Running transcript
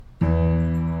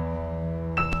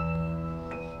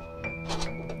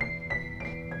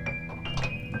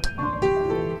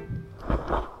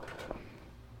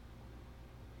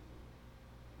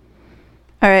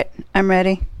All right, I'm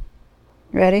ready.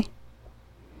 Ready?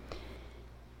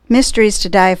 Mysteries to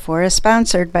Die For is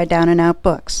sponsored by Down and Out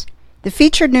Books. The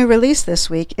featured new release this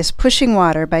week is Pushing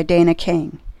Water by Dana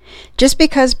King. Just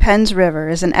because Penns River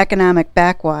is an economic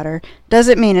backwater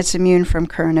doesn't mean it's immune from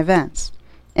current events.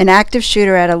 An active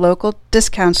shooter at a local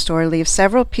discount store leaves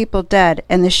several people dead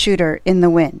and the shooter in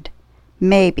the wind.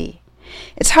 Maybe.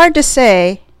 It's hard to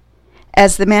say,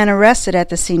 as the man arrested at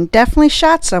the scene definitely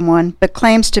shot someone, but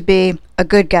claims to be a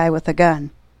good guy with a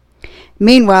gun.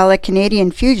 Meanwhile, a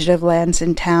Canadian fugitive lands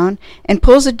in town and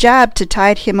pulls a job to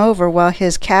tide him over while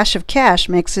his cache of cash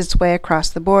makes its way across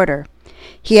the border.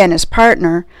 He and his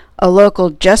partner, a local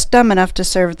just dumb enough to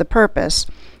serve the purpose,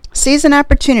 sees an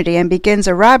opportunity and begins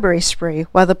a robbery spree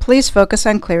while the police focus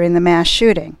on clearing the mass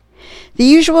shooting. The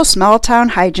usual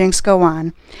small-town hijinks go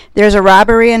on. There's a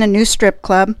robbery in a new strip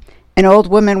club, an old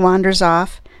woman wanders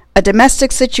off, a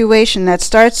domestic situation that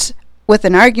starts with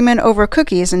an argument over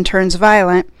cookies and turns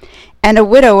violent, and a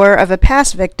widower of a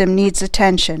past victim needs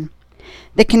attention.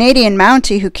 The Canadian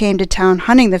Mountie who came to town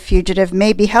hunting the fugitive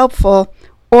may be helpful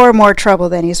or more trouble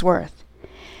than he's worth.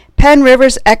 Penn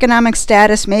River's economic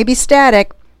status may be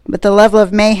static, but the level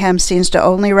of mayhem seems to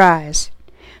only rise.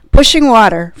 Pushing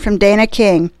Water from Dana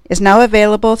King is now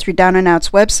available through Down and Out's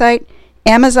website,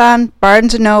 Amazon,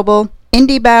 Barnes & Noble,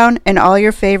 IndieBound, and all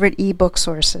your favorite e-book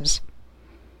sources.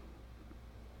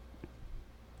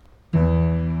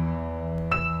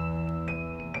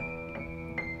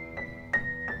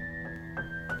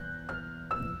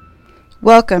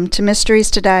 Welcome to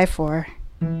Mysteries to Die For.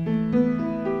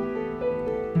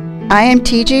 I am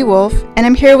T.G. Wolf, and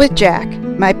I'm here with Jack,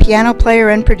 my piano player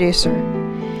and producer.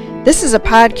 This is a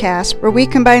podcast where we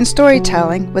combine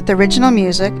storytelling with original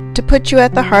music to put you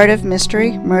at the heart of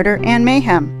mystery, murder, and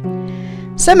mayhem.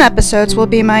 Some episodes will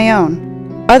be my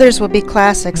own. Others will be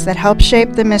classics that help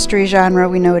shape the mystery genre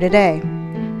we know today.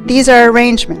 These are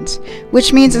arrangements,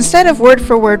 which means instead of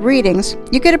word-for-word readings,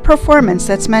 you get a performance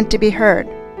that's meant to be heard.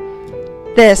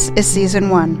 This is Season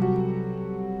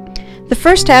 1. The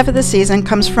first half of the season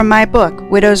comes from my book,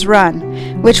 Widow's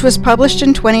Run, which was published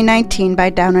in 2019 by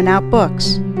Down and Out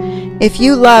Books. If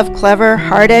you love clever,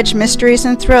 hard-edged mysteries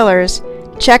and thrillers,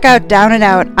 check out Down and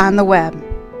Out on the web.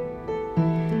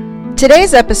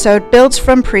 Today's episode builds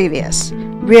from previous.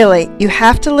 Really, you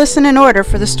have to listen in order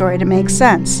for the story to make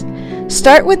sense.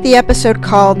 Start with the episode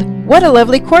called What a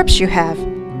Lovely Corpse You Have,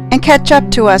 and catch up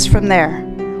to us from there.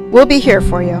 We'll be here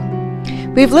for you.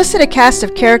 We've listed a cast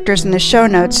of characters in the show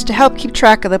notes to help keep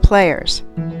track of the players.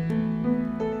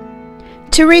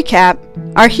 To recap,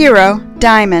 our hero,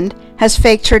 Diamond, has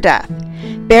faked her death,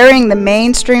 burying the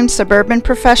mainstream suburban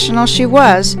professional she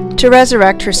was to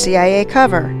resurrect her CIA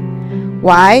cover.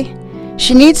 Why?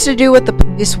 She needs to do what the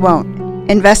police won't,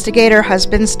 investigate her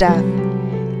husband's death.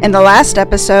 In the last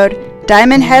episode,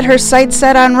 Diamond had her sights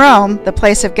set on Rome, the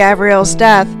place of Gavriel's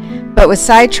death, but was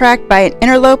sidetracked by an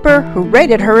interloper who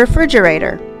raided her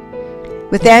refrigerator.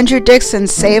 With Andrew Dixon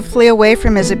safely away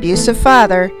from his abusive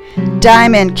father,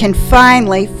 Diamond can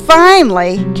finally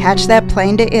catch that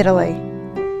plane to Italy.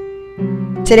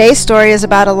 Today's story is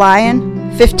about a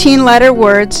lion, 15-letter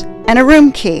words, and a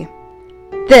room key.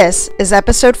 This is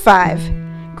Episode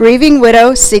 5, Grieving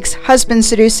Widow Seeks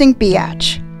Husband-Seducing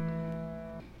Biatch.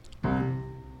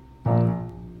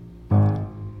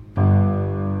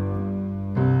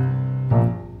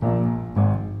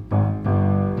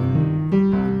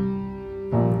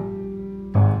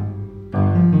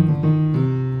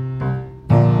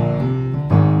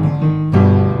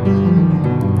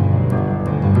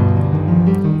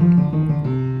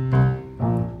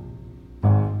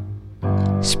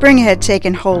 Spring had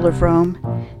taken hold of Rome.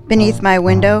 Beneath my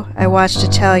window, I watched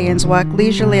Italians walk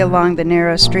leisurely along the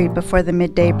narrow street before the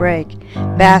midday break,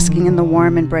 basking in the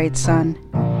warm and bright sun.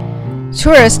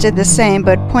 Tourists did the same,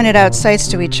 but pointed out sights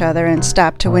to each other and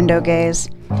stopped to window gaze.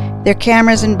 Their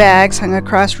cameras and bags hung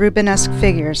across Rubenesque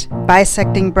figures,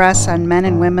 bisecting breasts on men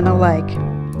and women alike.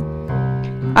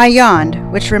 I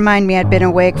yawned, which reminded me I'd been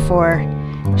awake for,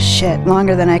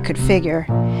 longer than I could figure.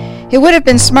 It would have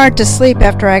been smart to sleep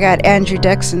after I got Andrew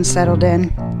Dixon settled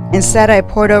in. Instead, I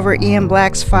poured over Ian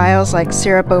Black's files like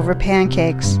syrup over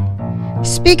pancakes.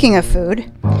 Speaking of food,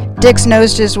 Dix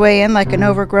nosed his way in like an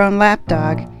overgrown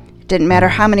lapdog. It didn't matter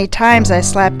how many times I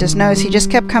slapped his nose, he just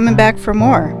kept coming back for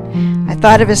more. I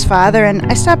thought of his father, and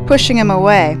I stopped pushing him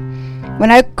away.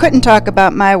 When I couldn't talk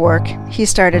about my work, he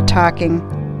started talking.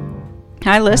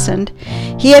 I listened.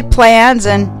 He had plans,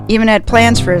 and even had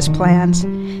plans for his plans.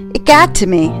 It got to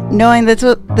me, knowing that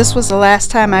this was the last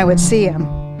time I would see him.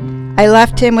 I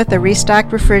left him with a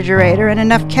restocked refrigerator and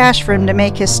enough cash for him to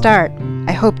make his start.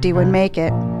 I hoped he would make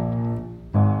it.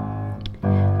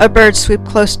 A bird swooped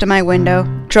close to my window,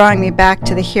 drawing me back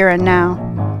to the here and now.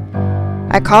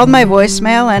 I called my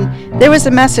voicemail, and there was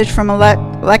a message from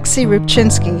Alexei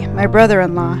Rubchinsky, my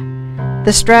brother-in-law.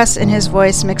 The stress in his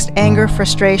voice mixed anger,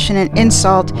 frustration, and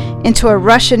insult into a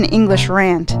Russian English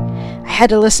rant. I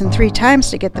had to listen 3 times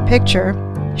to get the picture.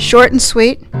 Short and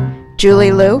sweet.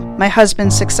 Julie Liu, my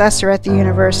husband's successor at the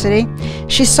university.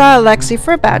 She saw Alexei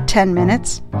for about 10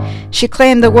 minutes. She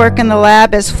claimed the work in the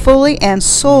lab as fully and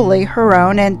solely her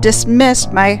own and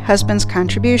dismissed my husband's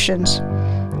contributions.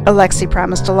 Alexei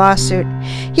promised a lawsuit.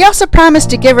 He also promised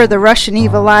to give her the Russian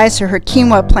evil eye so her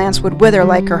quinoa plants would wither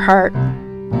like her heart.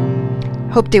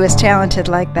 Hoped he was talented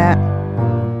like that.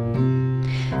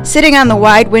 Sitting on the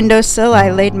wide windowsill, I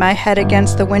laid my head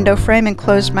against the window frame and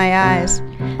closed my eyes.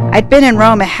 I'd been in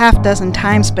Rome a half-dozen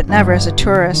times, but never as a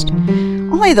tourist.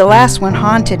 Only the last one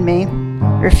haunted me.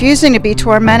 Refusing to be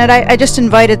tormented, I just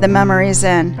invited the memories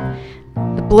in.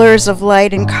 The blurs of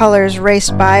light and colors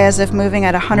raced by as if moving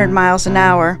at 100 miles an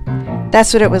hour.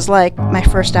 That's what it was like, my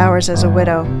first hours as a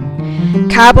widow.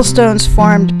 Cobblestones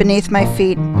formed beneath my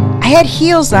feet. I had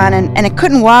heels on, and I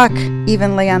couldn't walk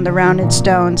evenly on the rounded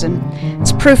stones, and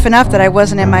it's proof enough that I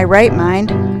wasn't in my right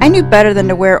mind. I knew better than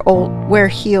to wear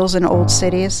heels in old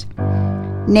cities.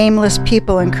 Nameless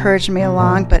people encouraged me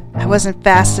along, but I wasn't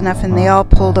fast enough, and they all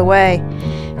pulled away.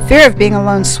 Fear of being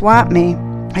alone swamped me.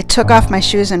 I took off my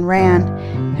shoes and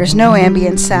ran. There's no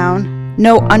ambient sound,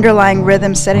 no underlying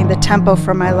rhythm setting the tempo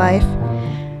for my life.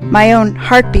 My own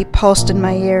heartbeat pulsed in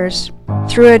my ears.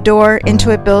 Through a door,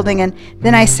 into a building, and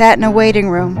then I sat in a waiting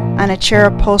room, on a chair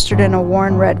upholstered in a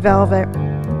worn red velvet.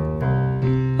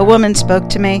 A woman spoke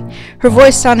to me, her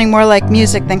voice sounding more like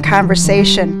music than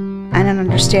conversation. I didn't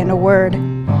understand a word.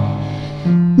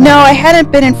 No, I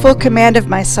hadn't been in full command of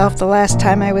myself the last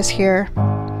time I was here.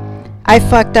 I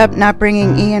fucked up not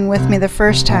bringing Ian with me the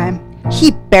first time.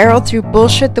 He barreled through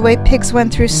bullshit the way pigs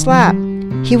went through slop.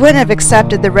 He wouldn't have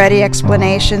accepted the ready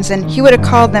explanations, and he would have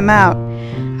called them out.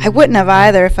 I wouldn't have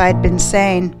either if I'd been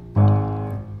sane.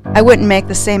 I wouldn't make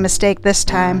the same mistake this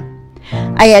time.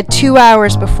 I had 2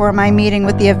 hours before my meeting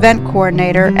with the event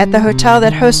coordinator at the hotel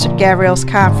that hosted Gavriel's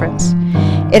conference.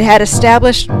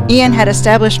 Ian had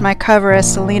established my cover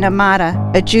as Selena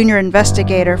Mata, a junior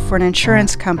investigator for an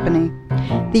insurance company.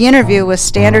 The interview was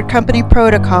standard company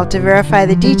protocol to verify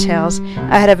the details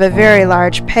ahead of a very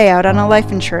large payout on a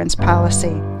life insurance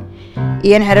policy.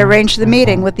 Ian had arranged the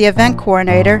meeting with the event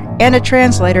coordinator and a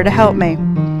translator to help me.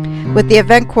 With the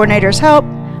event coordinator's help,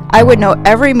 I would know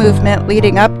every movement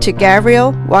leading up to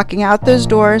Gavriel walking out those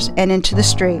doors and into the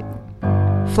street.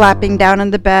 Flapping down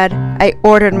in the bed, I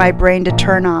ordered my brain to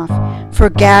turn off. For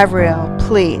Gavriel,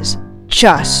 please,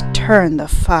 just turn the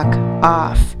fuck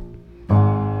off.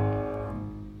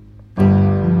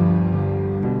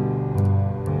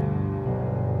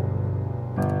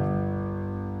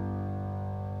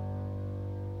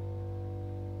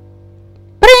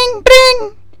 Bring,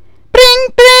 bring, bring,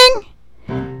 bring.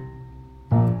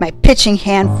 My pitching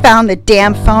hand found the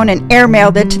damn phone and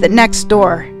airmailed it to the next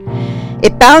door.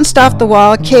 It bounced off the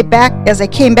wall as I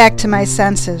came back to my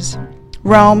senses.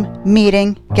 Rome,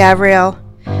 meeting, Gavriel.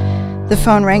 The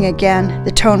phone rang again,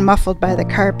 the tone muffled by the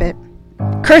carpet.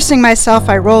 Cursing myself,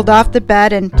 I rolled off the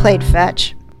bed and played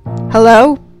fetch.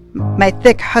 Hello? My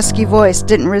thick, husky voice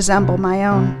didn't resemble my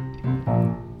own.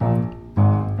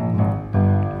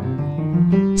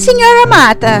 Signora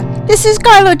Mata, this is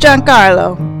Carlo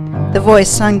Giancarlo. The voice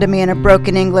sung to me in a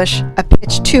broken English, a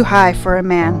pitch too high for a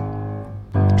man.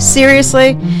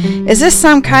 Seriously? Is this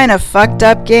some kind of fucked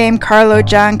up game, Carlo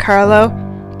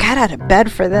Giancarlo? Got out of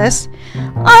bed for this.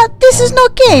 This is no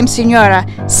game, Signora.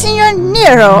 Signor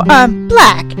Nero,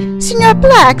 Black. Signor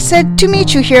Black said to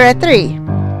meet you here at 3.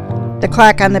 The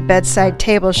clock on the bedside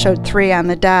table showed 3 on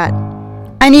the dot.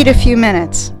 I need a few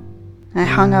minutes. I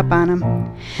hung up on him.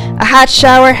 A hot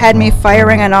shower had me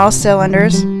firing on all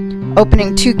cylinders.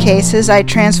 Opening 2 cases, I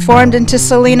transformed into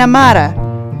Selena Mata.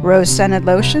 Rose-scented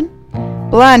lotion,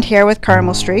 blonde hair with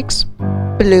caramel streaks,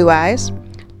 blue eyes,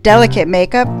 delicate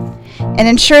makeup. An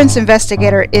insurance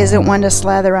investigator isn't one to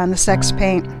slather on the sex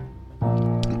paint.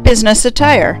 Business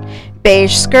attire,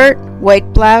 beige skirt,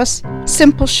 white blouse,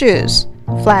 simple shoes,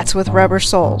 flats with rubber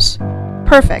soles.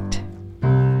 Perfect.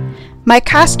 My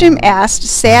costume ass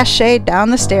sashayed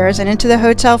down the stairs and into the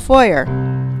hotel foyer.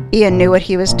 Ian knew what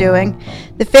he was doing.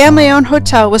 The family-owned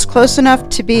hotel was close enough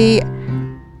to the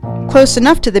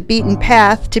beaten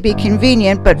path to be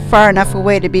convenient, but far enough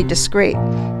away to be discreet.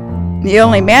 The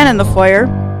only man in the foyer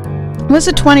was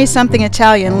a 20-something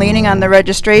Italian leaning on the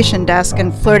registration desk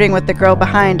and flirting with the girl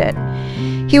behind it.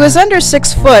 He was under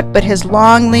 6 foot, but his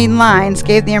long, lean lines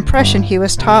gave the impression he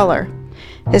was taller.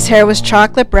 His hair was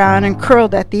chocolate brown and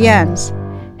curled at the ends.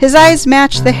 His eyes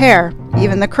matched the hair,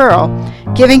 even the curl,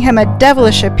 giving him a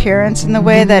devilish appearance in the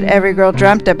way that every girl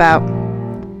dreamt about.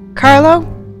 "Carlo?"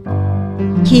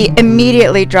 He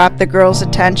immediately dropped the girl's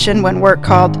attention when work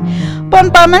called,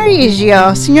 "Buon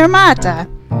pomeriggio, signor Mata."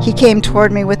 He came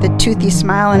toward me with a toothy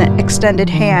smile and an extended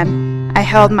hand. I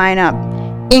held mine up.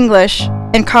 "English,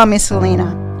 and call me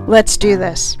Selina. Let's do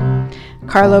this."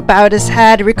 Carlo bowed his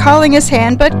head, recalling his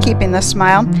hand but keeping the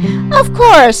smile. "Of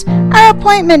course, our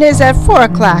appointment is at 4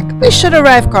 o'clock. We should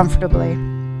arrive comfortably."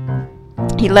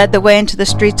 He led the way into the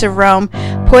streets of Rome,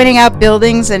 pointing out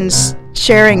buildings and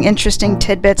sharing interesting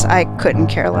tidbits I couldn't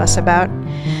care less about.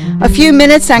 A few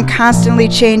minutes on constantly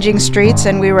changing streets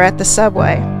and we were at the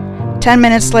subway. 10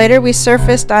 minutes later, we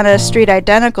surfaced on a street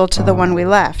identical to the one we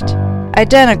left.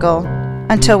 Identical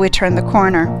until we turned the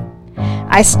corner.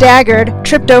 I staggered,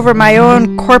 tripped over my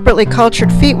own corporately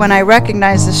cultured feet when I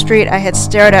recognized the street I had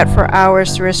stared at for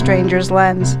hours through a stranger's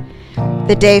lens.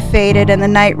 The day faded and the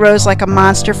night rose like a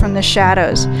monster from the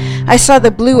shadows. I saw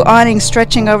the blue awning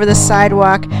stretching over the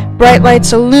sidewalk, bright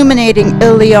lights illuminating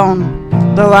Il Leone,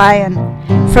 the lion.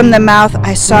 From the mouth,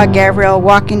 I saw Gabriel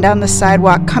walking down the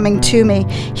sidewalk, coming to me.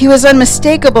 He was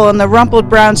unmistakable in the rumpled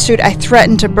brown suit I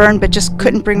threatened to burn but just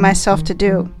couldn't bring myself to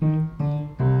do.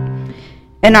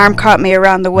 An arm caught me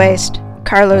around the waist.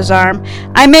 Carlo's arm.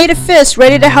 I made a fist,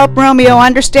 ready to help Romeo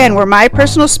understand where my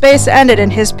personal space ended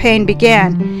and his pain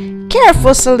began.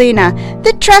 "Careful, Selina.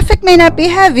 The traffic may not be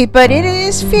heavy, but it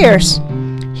is fierce."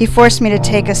 He forced me to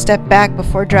take a step back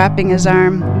before dropping his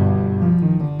arm.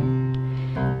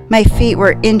 My feet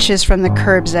were inches from the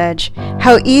curb's edge.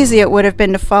 How easy it would have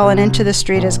been to fall into the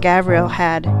street as Gabriel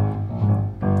had.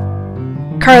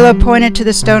 Carlo pointed to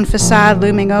the stone facade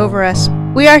looming over us.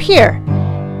 "We are here.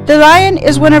 The Lion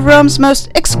is one of Rome's most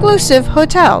exclusive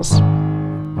hotels."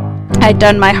 I'd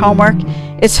done my homework.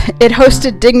 It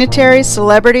hosted dignitaries,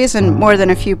 celebrities, and more than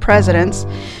a few presidents,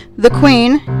 the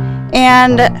Queen,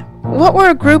 and what were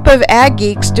a group of ag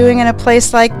geeks doing in a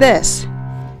place like this?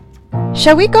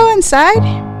 "Shall we go inside?"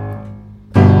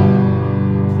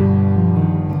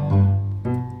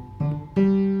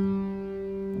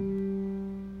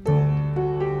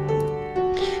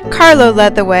 Carlo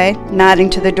led the way, nodding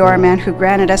to the doorman who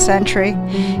granted us entry.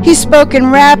 He spoke in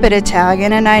rapid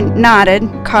Italian, and I nodded,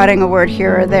 caughting a word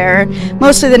here or there,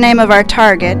 mostly the name of our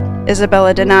target,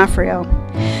 Isabella D'Onofrio.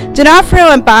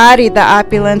 D'Onofrio embodied the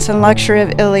opulence and luxury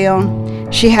of Il Leone.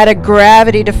 She had a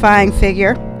gravity-defying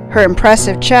figure. Her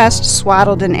impressive chest,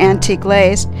 swaddled in antique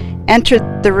lace, entered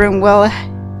the room well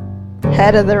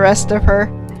ahead of the rest of her.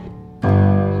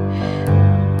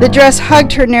 The dress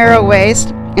hugged her narrow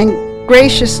waist and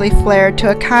graciously flared to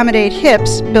accommodate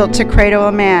hips built to cradle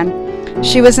a man.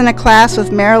 She was in a class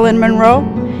with Marilyn Monroe,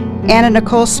 Anna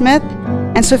Nicole Smith,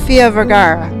 and Sofia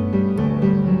Vergara.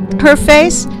 Her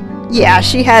face? Yeah,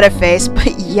 she had a face,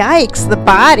 but yikes, the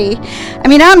body. I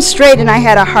mean, I'm straight and I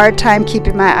had a hard time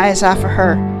keeping my eyes off of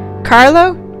her.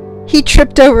 Carlo? He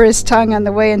tripped over his tongue on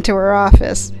the way into her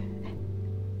office.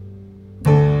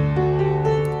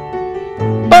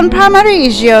 "Buon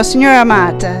pomeriggio, signora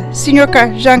Mata, signor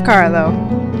Giancarlo."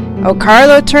 Oh,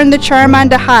 Carlo turned the charm on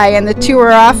to high, and the two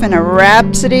were off in a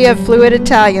rhapsody of fluid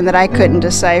Italian that I couldn't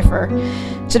decipher.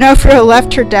 D'Onofrio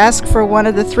left her desk for one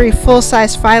of the 3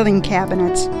 full-size filing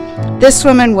cabinets. This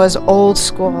woman was old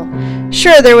school.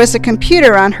 Sure, there was a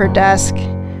computer on her desk,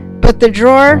 but the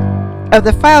drawer of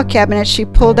the file cabinet she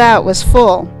pulled out was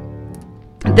full.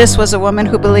 This was a woman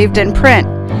who believed in print.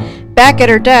 Back at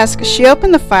her desk, she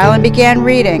opened the file and began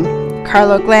reading.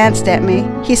 Carlo glanced at me.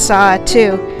 He saw it,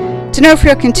 too.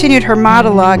 D'Onofrio continued her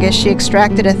monologue as she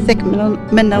extracted a thick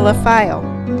manila file.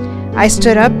 I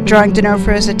stood up, drawing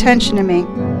D'Onofrio's attention to me.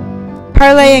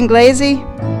 "Parlez inglese?"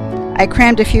 I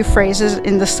crammed a few phrases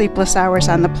in the sleepless hours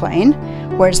on the plane.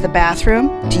 "Where's the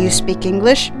bathroom? Do you speak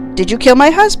English? Did you kill my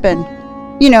husband?"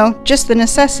 You know, just the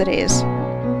necessities.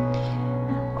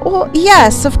 "Oh,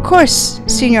 yes, of course,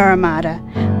 Signora Amata.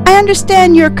 I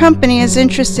understand your company is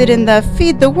interested in the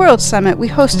Feed the World Summit we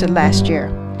hosted last year."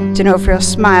 D'Onofrio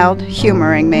smiled,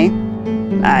 humoring me.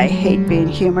 I hate being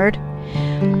humored.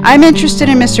 "I'm interested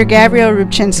in Mr. Gabriel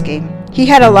Rubchinski. He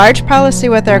had a large policy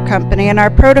with our company, and our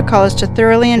protocol is to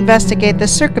thoroughly investigate the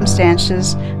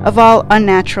circumstances of all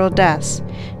unnatural deaths.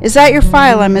 Is that your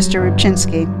file on Mr.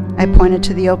 Rubchinski?" I pointed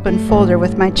to the open folder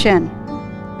with my chin.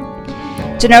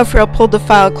 D'Onofrio pulled the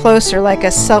file closer like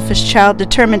a selfish child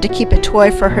determined to keep a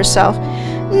toy for herself.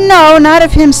 "No, not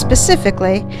of him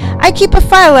specifically. I keep a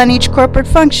file on each corporate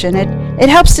function. It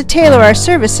helps to tailor our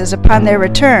services upon their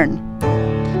return."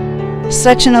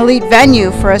 Such an elite venue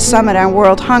for a summit on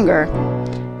world hunger.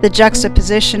 The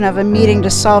juxtaposition of a meeting to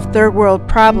solve third world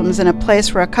problems in a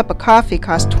place where a cup of coffee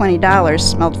cost $20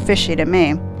 smelled fishy to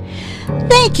me.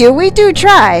 "Thank you, we do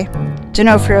try."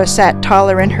 D'Onofrio sat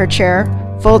taller in her chair,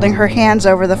 folding her hands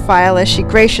over the file as she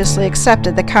graciously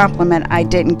accepted the compliment I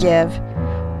didn't give.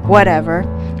 Whatever.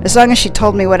 As long as she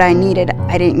told me what I needed,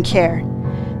 I didn't care.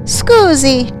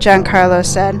 "Scusi," Giancarlo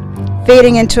said.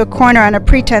 Fading into a corner on a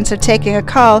pretense of taking a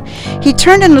call, he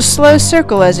turned in a slow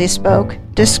circle as he spoke,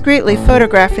 discreetly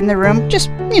photographing the room, just,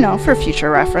 for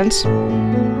future reference.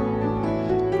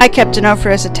 I kept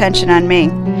D'Onofrio's attention on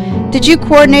me. "Did you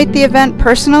coordinate the event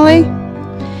personally?"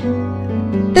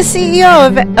 The CEO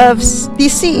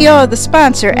of the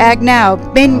sponsor, Agnow,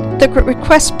 made the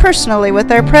request personally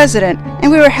with our president,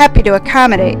 and we were happy to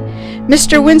accommodate.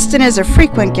 Mr. Winston is a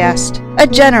frequent guest, a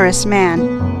generous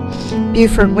man.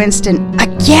 Buford Winston,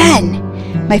 again!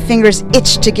 My fingers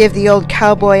itched to give the old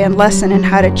cowboy a lesson in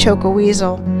how to choke a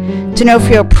weasel.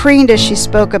 D'Onofrio preened as she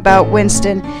spoke about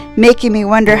Winston, making me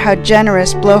wonder how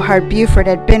generous Blowhard Buford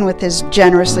had been with his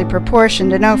generously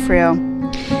proportioned D'Onofrio.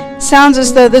 "Sounds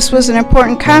as though this was an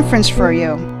important conference for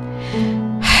you."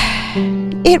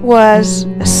 It was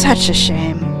such a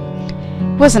shame.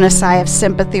 It wasn't a sigh of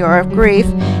sympathy or of grief.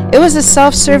 It was a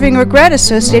self-serving regret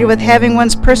associated with having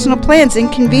one's personal plans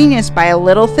inconvenienced by a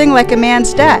little thing like a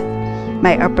man's death.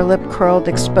 My upper lip curled,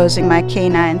 exposing my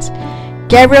canines.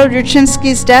 "Gabriel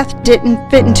Ruchinsky's death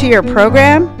didn't fit into your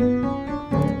program?"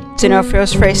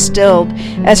 D'Onofrio's face stilled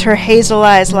as her hazel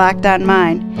eyes locked on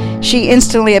mine. She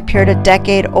instantly appeared a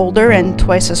decade older and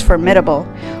twice as formidable.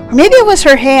 Or maybe it was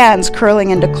her hands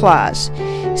curling into claws.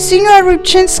 "Signor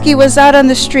Ruchinsky was out on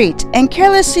the street and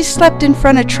carelessly slept in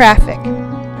front of traffic,"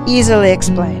 easily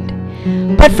explained.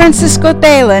 "But Francisco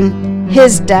Thelen,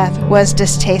 his death was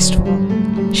distasteful."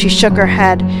 She shook her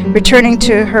head, returning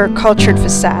to her cultured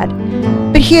facade.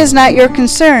 "But he is not your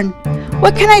concern.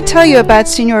 What can I tell you about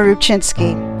Signor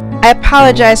Ruchinsky? I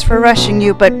apologize for rushing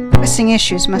you, but pressing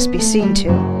issues must be seen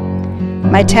to."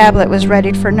 My tablet was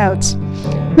readied for notes.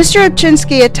 "Mr.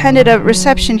 Ruchinsky attended a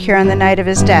reception here on the night of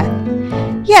his death."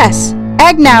 "Yes,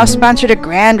 Agnow sponsored a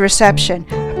grand reception.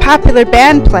 A popular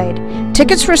band played.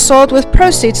 Tickets were sold with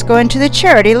proceeds going to the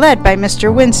charity led by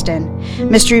Mr. Winston.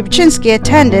 Mr. Ruchinsky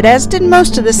attended, as did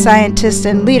most of the scientists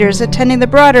and leaders attending the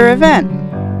broader event."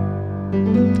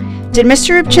 "Did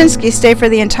Mr. Ruchinsky stay for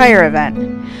the entire event?"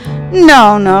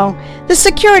 No. The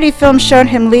security film showed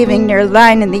him leaving near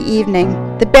 9 in the evening.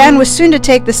 The band was soon to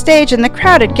take the stage and the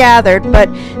crowd had gathered, but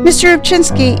Mr.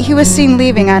 Ruchinsky, he was seen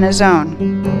leaving on his own."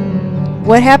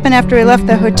 "What happened after he left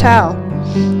the hotel?"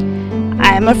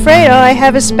 "I am afraid all I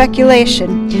have is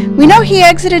speculation. We know he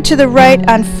exited to the right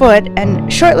on foot,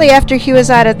 and shortly after he was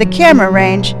out of the camera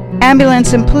range,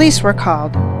 ambulance and police were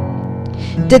called."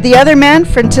 "Did the other man,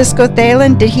 Francisco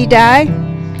Thelen, did he die?"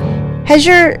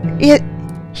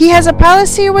 He has a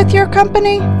policy with your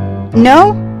company?"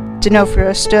 "No?"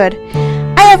 D'Onofrio stood.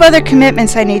 "I have other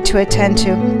commitments I need to attend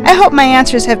to. I hope my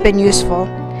answers have been useful."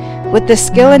 With the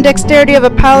skill and dexterity of a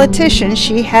politician,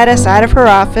 she had us out of her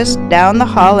office, down the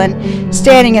hall, and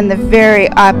standing in the very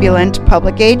opulent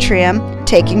public atrium,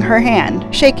 shaking her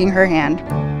hand.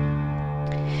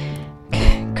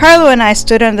 Carlo and I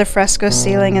stood under the fresco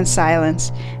ceiling in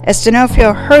silence, as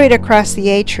D'Onofrio hurried across the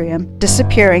atrium,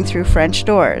 disappearing through French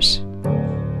doors.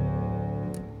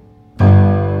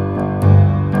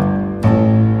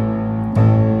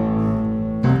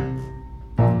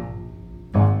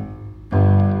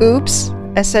 "Oops,"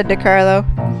 I said to Carlo.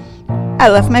 "I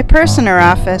left my purse in her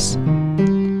office."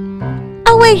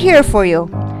 "I'll wait here for you."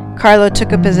 Carlo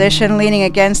took a position leaning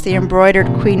against the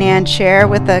embroidered Queen Anne chair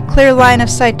with a clear line of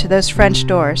sight to those French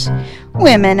doors.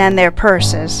 Women and their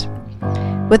purses.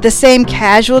 With the same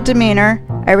casual demeanor,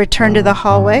 I returned to the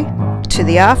hallway, to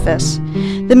the office.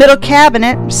 The middle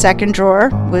cabinet, second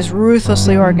drawer, was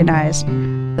ruthlessly organized.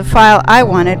 The file I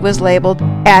wanted was labeled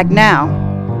Agnow.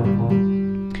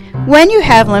 When you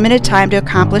have limited time to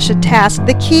accomplish a task,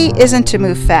 the key isn't to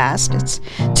move fast. It's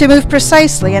to move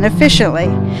precisely and efficiently.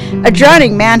 A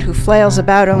drowning man who flails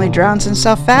about only drowns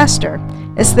himself faster.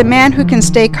 It's the man who can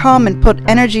stay calm and put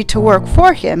energy to work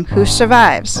for him who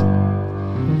survives.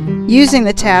 Using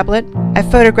the tablet, I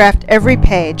photographed every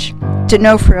page.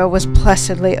 D'Onofrio was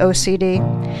placidly OCD.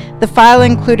 The file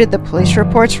included the police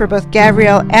reports for both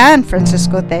Gabriel and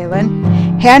Francisco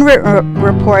Thelen, handwritten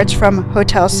reports from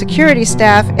hotel security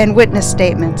staff, and witness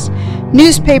statements,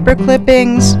 newspaper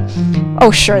clippings.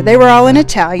 Oh, sure, they were all in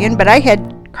Italian, but I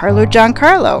had Carlo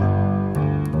Giancarlo.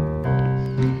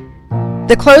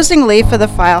 The closing leaf of the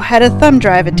file had a thumb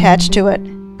drive attached to it.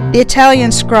 The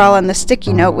Italian scrawl on the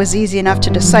sticky note was easy enough to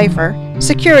decipher.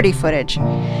 Security footage.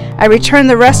 I returned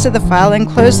the rest of the file and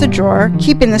closed the drawer,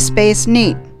 keeping the space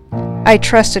neat. I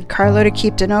trusted Carlo to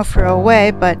keep D'Onofrio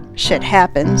away, but shit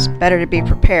happens. Better to be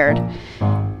prepared.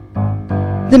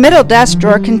 The middle desk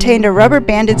drawer contained a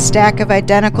rubber-banded stack of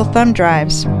identical thumb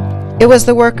drives. It was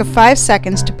the work of 5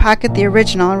 seconds to pocket the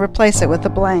original and replace it with a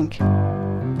blank.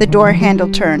 The door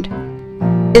handle turned.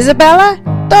 Isabella?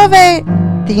 Dove?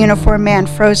 The uniformed man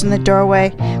froze in the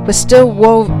doorway, was still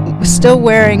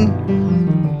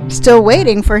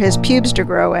waiting for his pubes to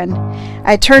grow in.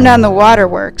 I turned on the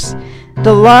waterworks.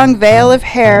 The long veil of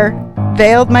hair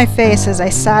veiled my face as I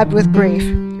sobbed with grief.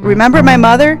 Remember my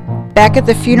mother? Back at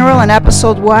the funeral in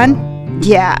episode 1?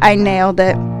 Yeah, I nailed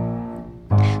it.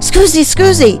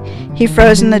 Scusi! He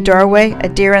froze in the doorway, a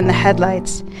deer in the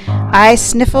headlights. I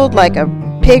sniffled like a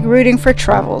pig rooting for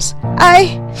troubles.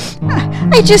 I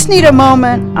just need a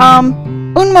moment.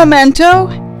 Un momento.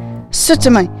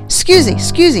 Scusami.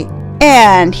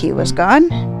 And he was gone.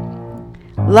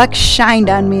 Luck shined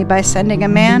on me by sending a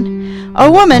man.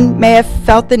 A woman may have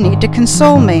felt the need to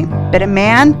console me, but a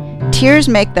man, tears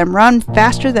make them run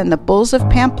faster than the bulls of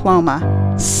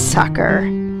Pamplona. Sucker.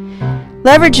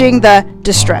 Leveraging the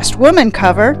distressed woman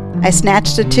cover, I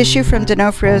snatched a tissue from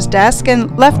D'Onofrio's desk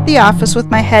and left the office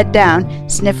with my head down,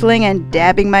 sniffling and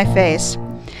dabbing my face.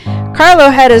 Carlo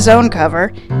had his own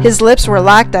cover. His lips were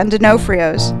locked on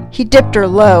D'Onofrio's. He dipped her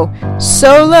low,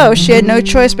 so low she had no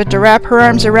choice but to wrap her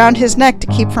arms around his neck to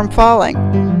keep from falling.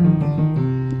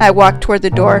 I walked toward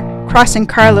the door, crossing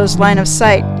Carlo's line of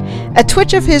sight. A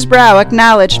twitch of his brow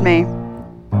acknowledged me.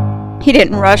 He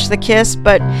didn't rush the kiss,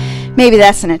 but maybe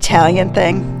that's an Italian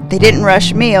thing. They didn't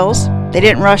rush meals. They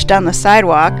didn't rush down the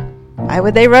sidewalk. Why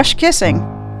would they rush kissing?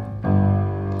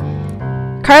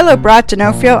 Carlo brought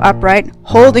D'Onofrio upright,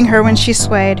 holding her when she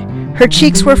swayed. Her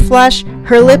cheeks were flush,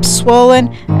 her lips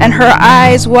swollen, and her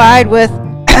eyes wide with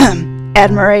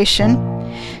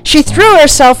admiration. She threw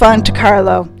herself onto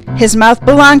Carlo. His mouth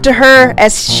belonged to her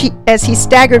as he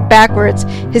staggered backwards,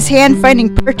 his hand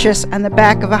finding purchase on the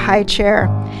back of a high chair.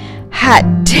 Hot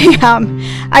damn!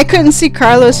 I couldn't see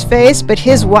Carlo's face, but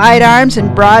his wide arms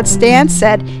and broad stance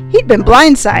said he'd been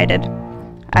blindsided.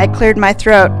 I cleared my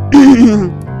throat.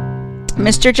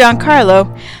 Mr.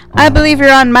 Giancarlo, I believe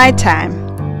you're on my time.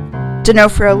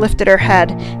 D'Onofrio lifted her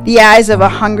head. The eyes of a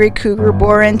hungry cougar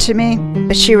bore into me,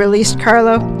 but she released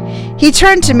Carlo. He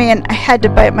turned to me, and I had to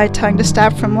bite my tongue to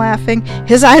stop from laughing.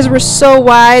 His eyes were so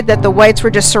wide that the whites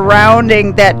were just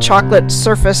surrounding that chocolate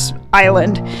surface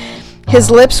island. His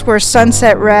lips were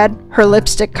sunset red, her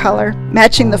lipstick color,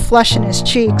 matching the flush in his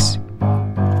cheeks.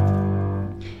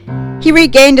 He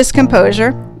regained his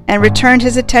composure and returned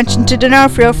his attention to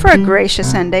D'Onofrio for a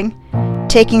gracious ending.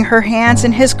 Taking her hands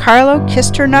in his, Carlo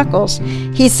kissed her knuckles.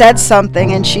 He said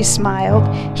something, and she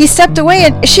smiled. He stepped away,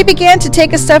 and she began to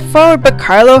take a step forward, but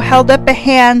Carlo held up a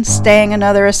hand, staying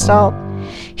another assault.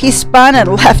 He spun and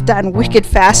left on wicked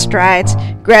fast strides,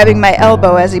 grabbing my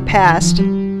elbow as he passed.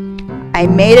 I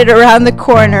made it around the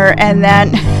corner, and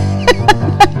then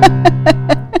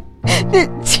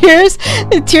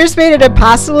the tears made it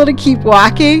impossible to keep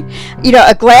walking.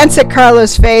 A glance at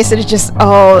Carlo's face, and it just,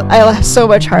 I laughed so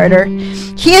much harder.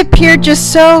 He appeared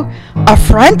just so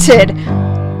affronted,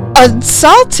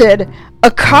 insulted,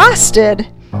 accosted.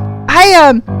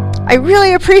 I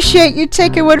really appreciate you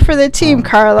taking one for the team,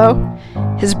 Carlo.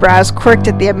 His brows quirked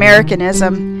at the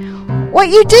Americanism. What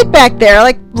you did back there,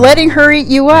 like letting her eat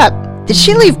you up. Did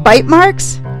she leave bite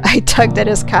marks? I tugged at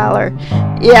his collar.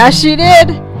 Yeah, she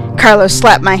did. Carlo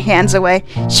slapped my hands away.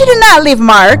 She did not leave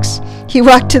marks. He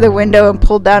walked to the window and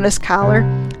pulled down his collar.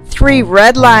 3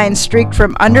 red lines streaked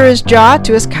from under his jaw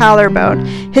to his collarbone.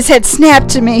 His head snapped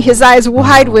to me, his eyes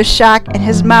wide with shock, and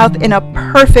his mouth in a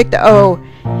perfect O.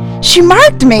 She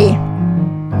marked me!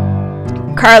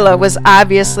 Carlo was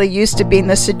obviously used to being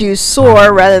the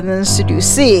seduceur rather than the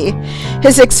seducee.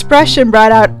 His expression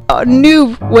brought out a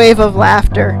new wave of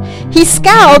laughter. He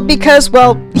scowled because,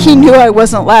 he knew I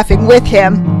wasn't laughing with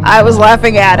him. I was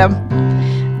laughing at him.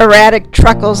 Erratic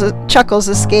chuckles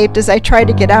escaped as I tried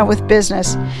to get on with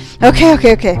business.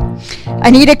 Okay.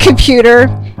 I need a computer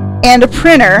and a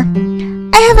printer.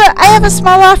 I have a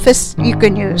small office you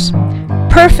can use.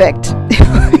 Perfect.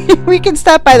 We can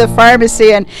stop by the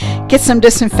pharmacy and get some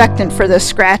disinfectant for the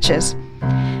scratches.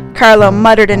 Carlo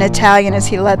muttered in Italian as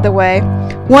he led the way.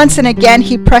 Once and again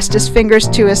he pressed his fingers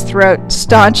to his throat,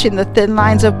 staunching the thin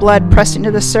lines of blood pressing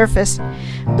to the surface.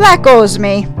 Black owes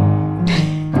me.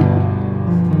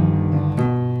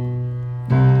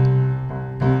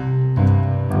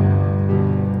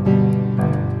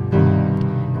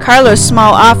 Carlo's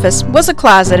small office was a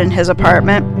closet in his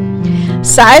apartment.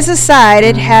 Size aside,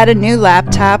 it had a new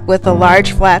laptop with a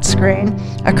large flat screen,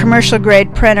 a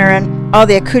commercial-grade printer, and all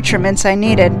the accoutrements I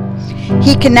needed.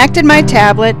 He connected my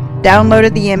tablet,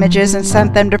 downloaded the images, and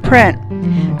sent them to print.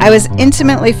 I was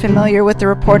intimately familiar with the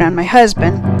report on my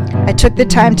husband. I took the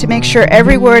time to make sure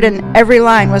every word and every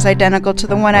line was identical to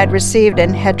the one I'd received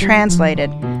and had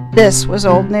translated. This was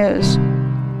old news.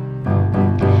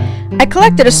 I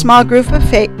collected a small group of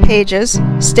pages,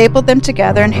 stapled them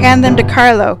together, and handed them to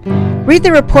Carlo. Read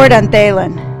the report on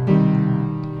Thelen.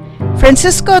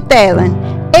 Francisco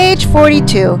Thelen, age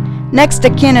 42, next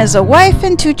of kin is a wife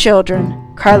and 2 children.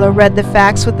 Carlo read the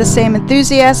facts with the same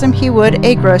enthusiasm he would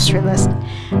a grocery list.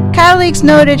 Colleagues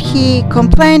noted he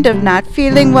complained of not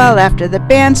feeling well after the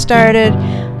band started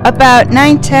about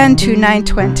 9:10 to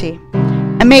 9:20.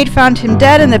 A maid found him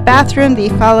dead in the bathroom the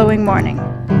following morning.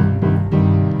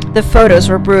 The photos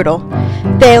were brutal.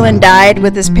 Thelen died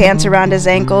with his pants around his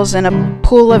ankles in a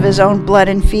pool of his own blood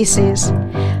and feces.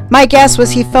 My guess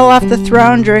was he fell off the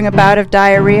throne during a bout of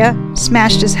diarrhea,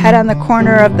 smashed his head on the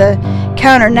corner of the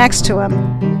counter next to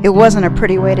him. It wasn't a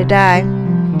pretty way to die.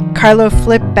 Carlo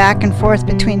flipped back and forth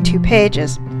between 2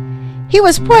 pages. He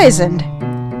was poisoned.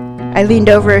 I leaned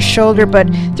over his shoulder, but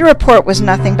the report was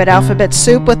nothing but alphabet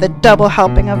soup with a double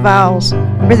helping of vowels.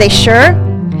 Were they sure?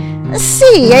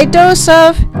 See, a dose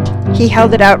of... He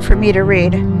held it out for me to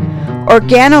read.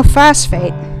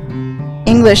 Organophosphate.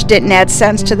 English didn't add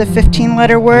sense to the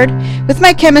 15-letter word. With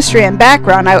my chemistry and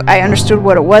background, I understood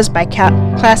what it was by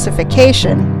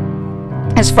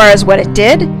classification. As far as what it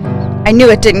did, I knew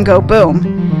it didn't go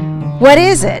boom. What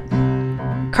is it?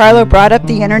 Carlo brought up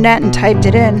the internet and typed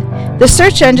it in. The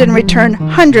search engine returned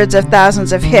hundreds of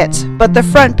thousands of hits, but the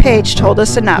front page told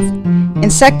us enough.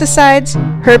 Insecticides,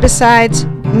 herbicides,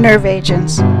 nerve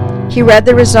agents. He read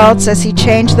the results as he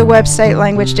changed the website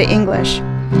language to English.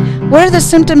 What are the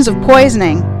symptoms of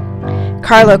poisoning?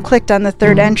 Carlo clicked on the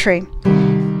 3rd entry.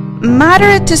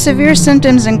 Moderate to severe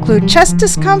symptoms include chest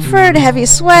discomfort, heavy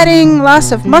sweating,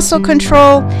 loss of muscle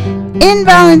control,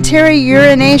 involuntary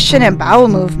urination, and bowel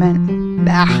movement.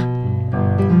 Bah.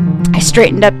 I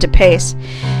straightened up to pace.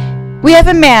 We have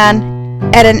a man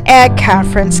at an ag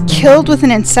conference killed with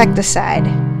an insecticide.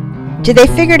 Did they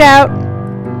figure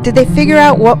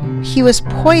out what he was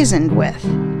poisoned with?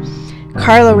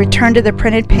 Carlo returned to the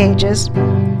printed pages.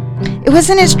 It was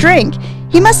in his drink.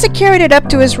 He must have carried it up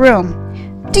to his room.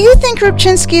 Do you think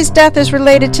Rubchinsky's death is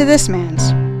related to this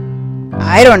man's?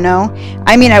 I don't know.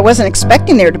 I mean, I wasn't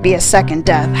expecting there to be a second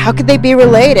death. How could they be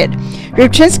related?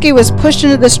 Rubchinsky was pushed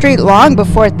into the street long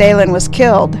before Thelen was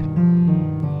killed.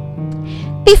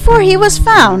 Before he was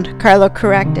found, Carlo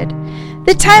corrected.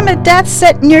 The time of death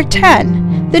set near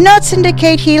 10. The notes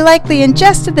indicate he likely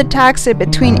ingested the toxin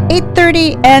between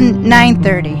 8:30 and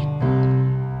 9:30,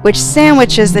 which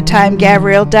sandwiches the time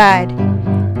Gabriel died.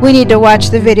 We need to watch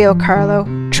the video, Carlo,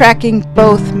 tracking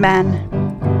both men.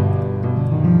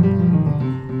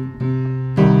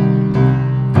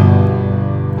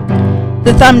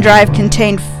 The thumb drive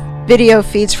contained video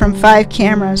feeds from 5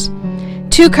 cameras.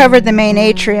 2 covered the main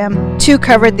atrium, 2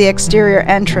 covered the exterior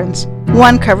entrance,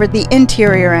 1 covered the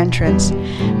interior entrance.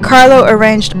 Carlo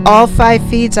arranged all 5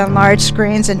 feeds on large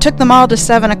screens and took them all to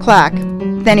 7 o'clock.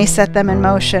 Then he set them in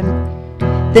motion.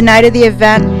 The night of the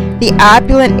event, the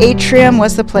opulent atrium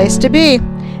was the place to be.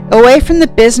 Away from the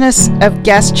business of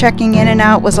guests checking in and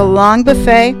out was a long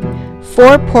buffet,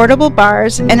 4 portable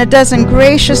bars, and a dozen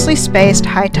graciously spaced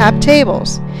high-top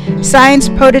tables. Signs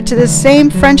pointed to the same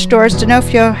French doors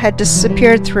D'Onofrio had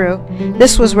disappeared through.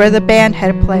 This was where the band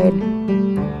had played.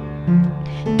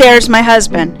 There's my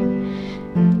husband.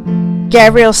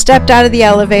 Gabriel stepped out of the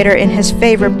elevator in his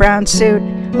favorite brown suit.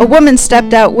 A woman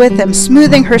stepped out with him,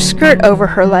 smoothing her skirt over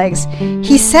her legs.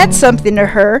 He said something to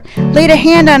her, laid a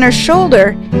hand on her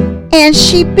shoulder, and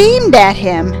she beamed at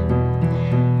him.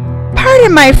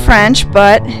 Pardon my French,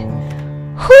 but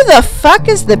who the fuck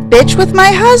is the bitch with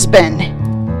my husband?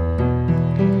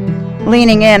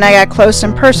 Leaning in, I got close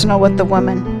and personal with the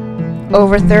woman.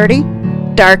 Over 30,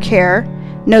 dark hair,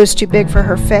 nose too big for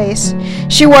her face.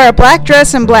 She wore a black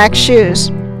dress and black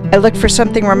shoes. I looked for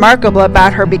something remarkable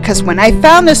about her because when I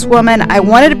found this woman, I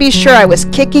wanted to be sure I was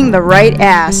kicking the right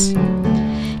ass.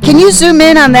 Can you zoom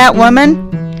in on that woman?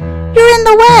 You're in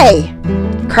the way.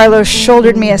 Carlos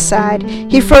shouldered me aside.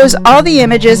 He froze all the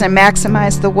images and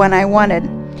maximized the one I wanted.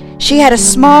 She had a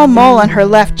small mole on her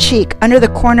left cheek under the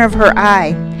corner of her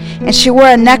eye, and she wore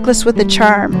a necklace with a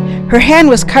charm. Her hand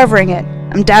was covering it,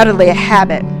 undoubtedly a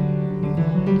habit.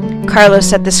 Carlos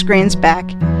set the screens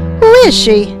back. Who is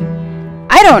she?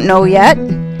 I don't know yet.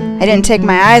 I didn't take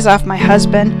my eyes off my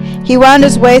husband. He wound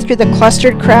his way through the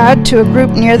clustered crowd to a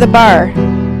group near the bar.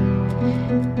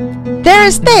 There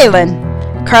is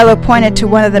Thalen. Carlo pointed to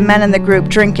one of the men in the group,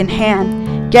 drink in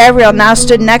hand. Gabriel now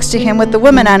stood next to him with the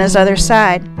woman on his other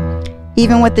side.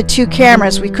 Even with the 2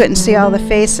 cameras, we couldn't see all the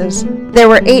faces. There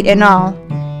were 8 in all.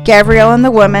 Gabriel and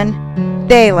the woman,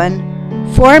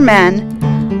 Thalen, 4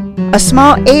 men, a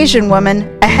small Asian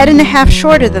woman, a head and a half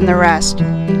shorter than the rest.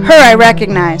 Her I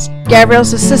recognized,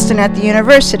 Gabriel's assistant at the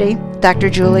university, Dr.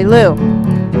 Julie Liu.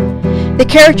 The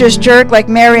characters jerked like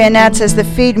marionettes as the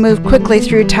feed moved quickly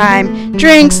through time.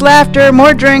 Drinks, laughter,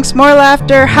 more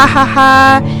laughter, ha ha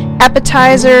ha,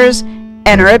 appetizers,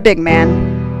 enter a big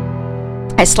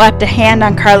man. I slapped a hand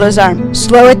on Carlo's arm.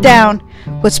 Slow it down.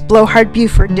 What's Blowhard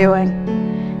Buford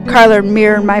doing? Carlo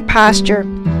mirrored my posture.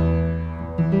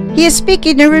 He is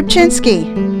speaking to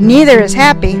Rubchinsky. Neither is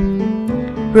happy.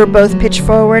 We were both pitched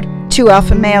forward, 2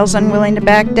 alpha males unwilling to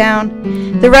back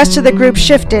down. The rest of the group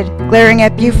shifted, glaring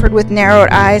at Buford with narrowed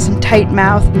eyes and tight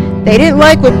mouth. They didn't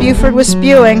like what Buford was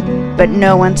spewing, but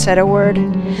no one said a word.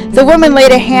 The woman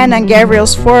laid a hand on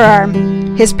Gabriel's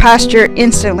forearm. His posture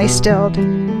instantly stilled.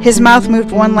 His mouth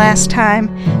moved one last time.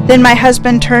 Then my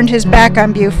husband turned his back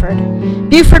on Buford.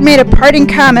 Buford made a parting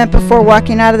comment before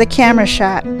walking out of the camera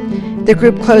shot. The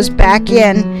group closed back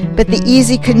in, but the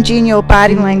easy, congenial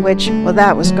body language, well,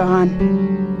 that was gone.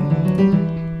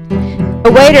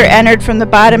 A waiter entered from the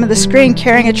bottom of the screen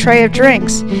carrying a tray of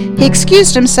drinks. He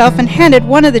excused himself and handed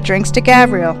one of the drinks to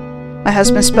Gabriel. My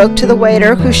husband spoke to the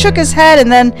waiter, who shook his head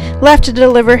and then left to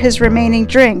deliver his remaining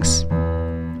drinks.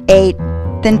 8.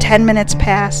 Then 10 minutes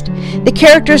passed. The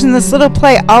characters in this little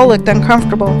play all looked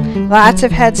uncomfortable. Lots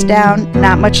of heads down,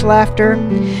 not much laughter.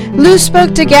 Lou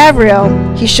spoke to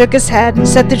Gabriel. He shook his head,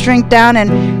 set the drink down,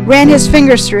 and ran his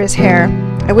fingers through his hair.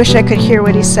 I wish I could hear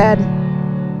what he said.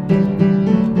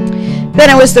 Then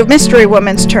it was the mystery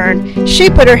woman's turn. She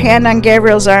put her hand on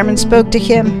Gabriel's arm and spoke to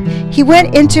him. He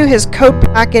went into his coat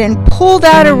pocket and pulled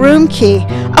out a room key.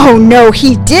 Oh no,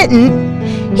 he didn't.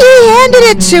 He handed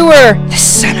it to her! The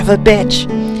son of a bitch!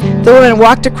 The woman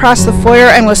walked across the foyer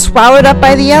and was swallowed up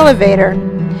by the elevator.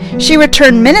 She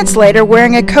returned minutes later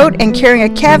wearing a coat and carrying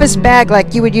a canvas bag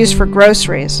like you would use for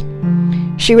groceries.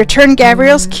 She returned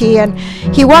Gabriel's key and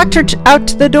he walked her out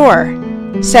to the door.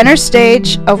 Center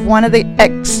stage of one of the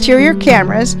exterior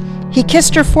cameras, he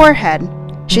kissed her forehead.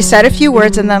 She said a few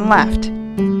words and then left.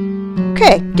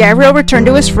 Okay, Gabriel returned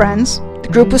to his friends. The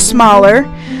group was smaller.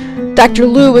 Dr.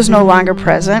 Liu was no longer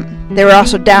present. They were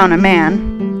also down a man.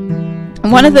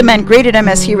 One of the men greeted him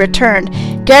as he returned.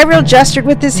 Gabriel gestured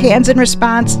with his hands in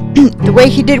response, the way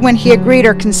he did when he agreed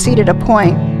or conceded a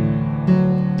point.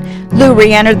 Liu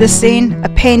re-entered the scene, a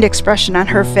pained expression on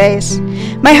her face.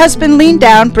 My husband leaned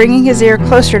down, bringing his ear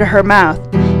closer to her mouth.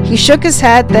 He shook his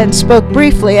head, then spoke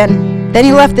briefly, and then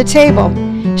he left the table.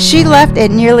 She left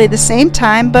at nearly the same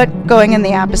time, but going in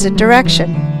the opposite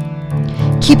direction.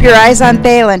 Keep your eyes on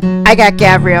Thalen. I got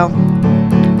Gabriel.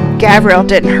 Gabriel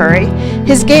didn't hurry.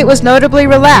 His gait was notably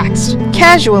relaxed,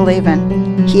 casual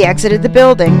even. He exited the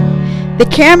building. The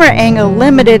camera angle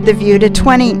limited the view to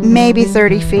 20, maybe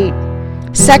 30 feet.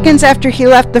 Seconds after he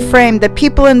left the frame, the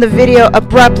people in the video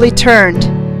abruptly turned.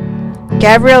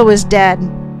 Gabriel was dead.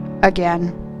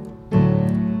 Again.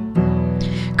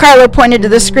 Carlo pointed to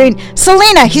the screen.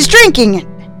 Selena, he's drinking!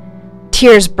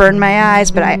 Tears burned my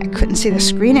eyes, but I couldn't see the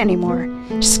screen anymore.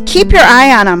 Just keep your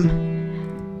eye on him.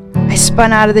 I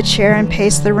spun out of the chair and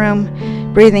paced the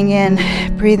room, breathing in,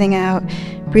 breathing out,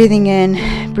 breathing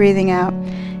in, breathing out.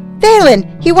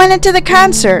 Thalen, he went into the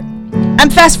concert. I'm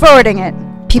fast-forwarding it.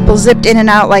 People zipped in and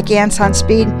out like ants on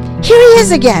speed. Here he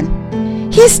is again.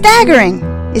 He's staggering.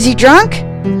 Is he drunk?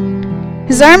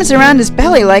 His arm's around his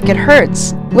belly like it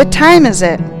hurts. What time is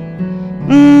it?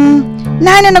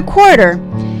 9:15.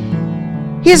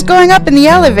 He is going up in the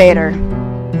elevator.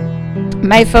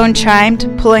 My phone chimed,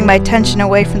 pulling my attention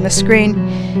away from the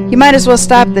screen. You might as well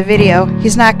stop the video.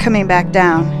 He's not coming back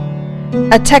down.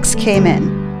 A text came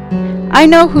in. I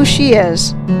know who she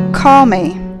is. Call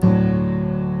me.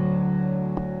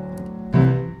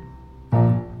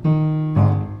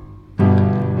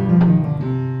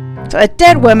 So a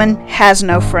dead woman has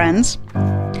no friends.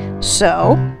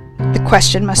 So, the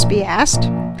question must be asked,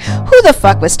 who the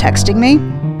fuck was texting me?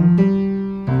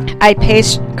 I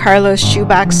paced Carlo's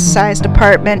shoebox-sized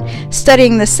apartment,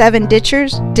 studying the 7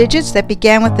 digits that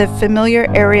began with the familiar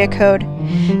area code.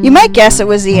 You might guess it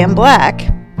was Ian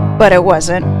Black, but it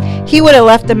wasn't. He would have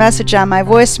left a message on my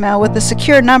voicemail with a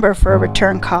secure number for a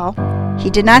return call. He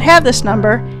did not have this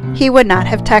number. He would not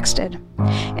have texted.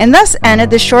 And thus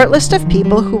ended the short list of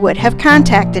people who would have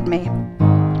contacted me.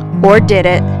 Or did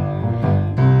it?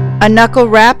 A knuckle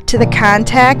rap to the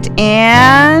contact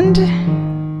and...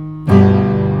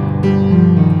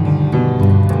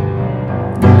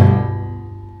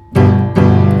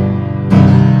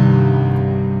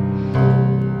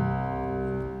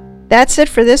 That's it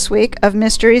for this week of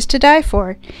Mysteries to Die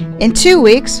For. In 2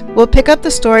 weeks, we'll pick up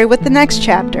the story with the next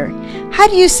chapter. How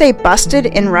do you say busted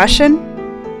in Russian?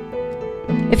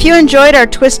 If you enjoyed our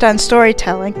twist on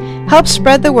storytelling, help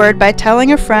spread the word by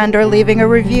telling a friend or leaving a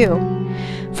review.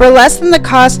 For less than the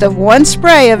cost of 1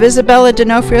 spray of Isabella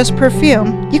D'Onofrio's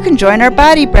perfume, you can join our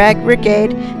Body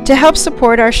Brigade to help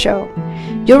support our show.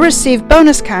 You'll receive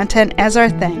bonus content as our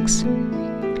thanks.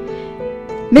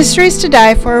 Mysteries to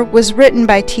Die For was written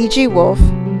by T.G. Wolfe.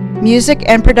 Music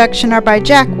and production are by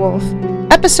Jack Wolfe.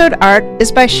 Episode art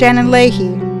is by Shannon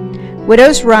Leahy.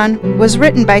 Widow's Run was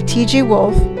written by T.G.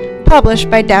 Wolfe, published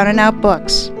by Down and Out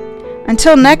Books.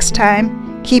 Until next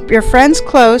time, keep your friends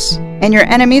close and your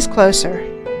enemies closer.